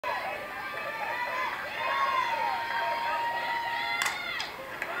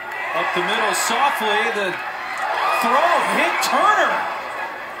up the middle softly. The throw hit Turner.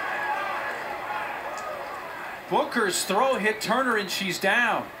 Booker's throw hit Turner, and she's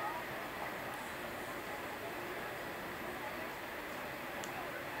down.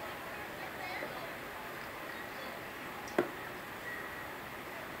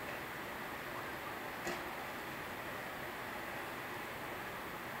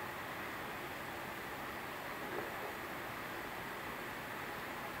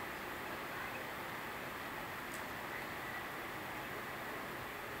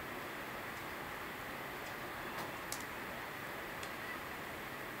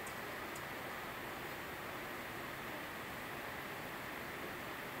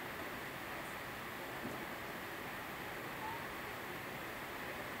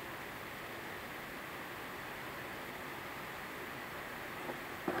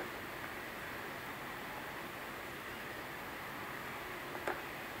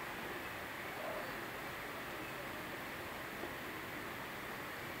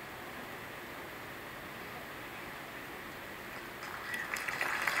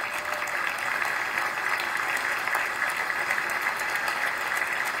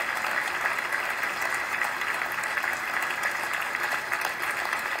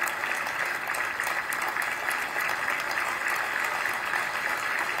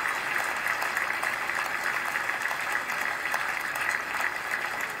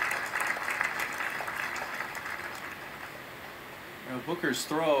 Booker's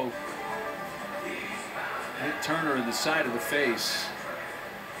throw hit Turner in the side of the face.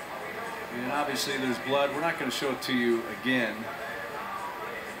 And obviously there's blood. We're not going to show it to you again.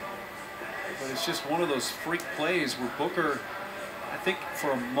 But it's just one of those freak plays where Booker, I think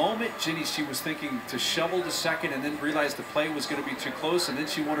for a moment, Ginny, she was thinking to shovel to second and then realized the play was going to be too close, and then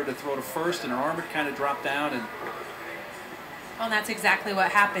she wanted to throw to first and her arm had kind of dropped down. And well, that's exactly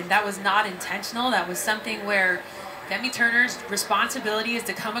what happened. That was not intentional. That was something where Demi Turner's responsibility is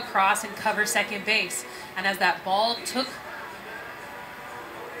to come across and cover second base. And as that ball took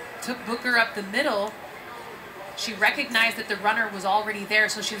Booker up the middle, she recognized that the runner was already there,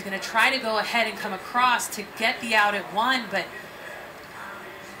 so she was going to try to go ahead and come across to get the out at one. But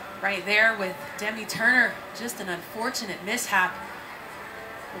right there with Demi Turner, just an unfortunate mishap.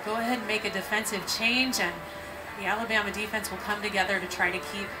 We'll go ahead and make a defensive change, and the Alabama defense will come together to try to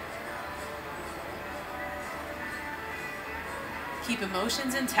keep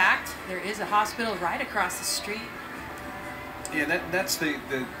emotions intact. There is a hospital right across the street. Yeah, that's the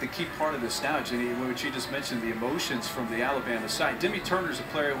key part of this now, Jenny, what you just mentioned, the emotions from the Alabama side. Demi Turner's a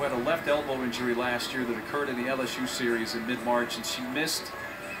player who had a left elbow injury last year that occurred in the LSU series in mid-March, and she missed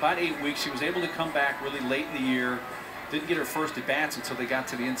about 8 weeks. She was able to come back really late in the year, didn't get her first at-bats until they got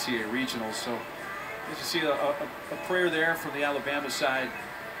to the NCAA regionals. So as you see, a prayer there from the Alabama side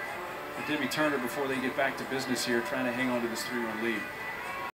for Demi Turner before they get back to business here, trying to hang on to this 3-1 lead.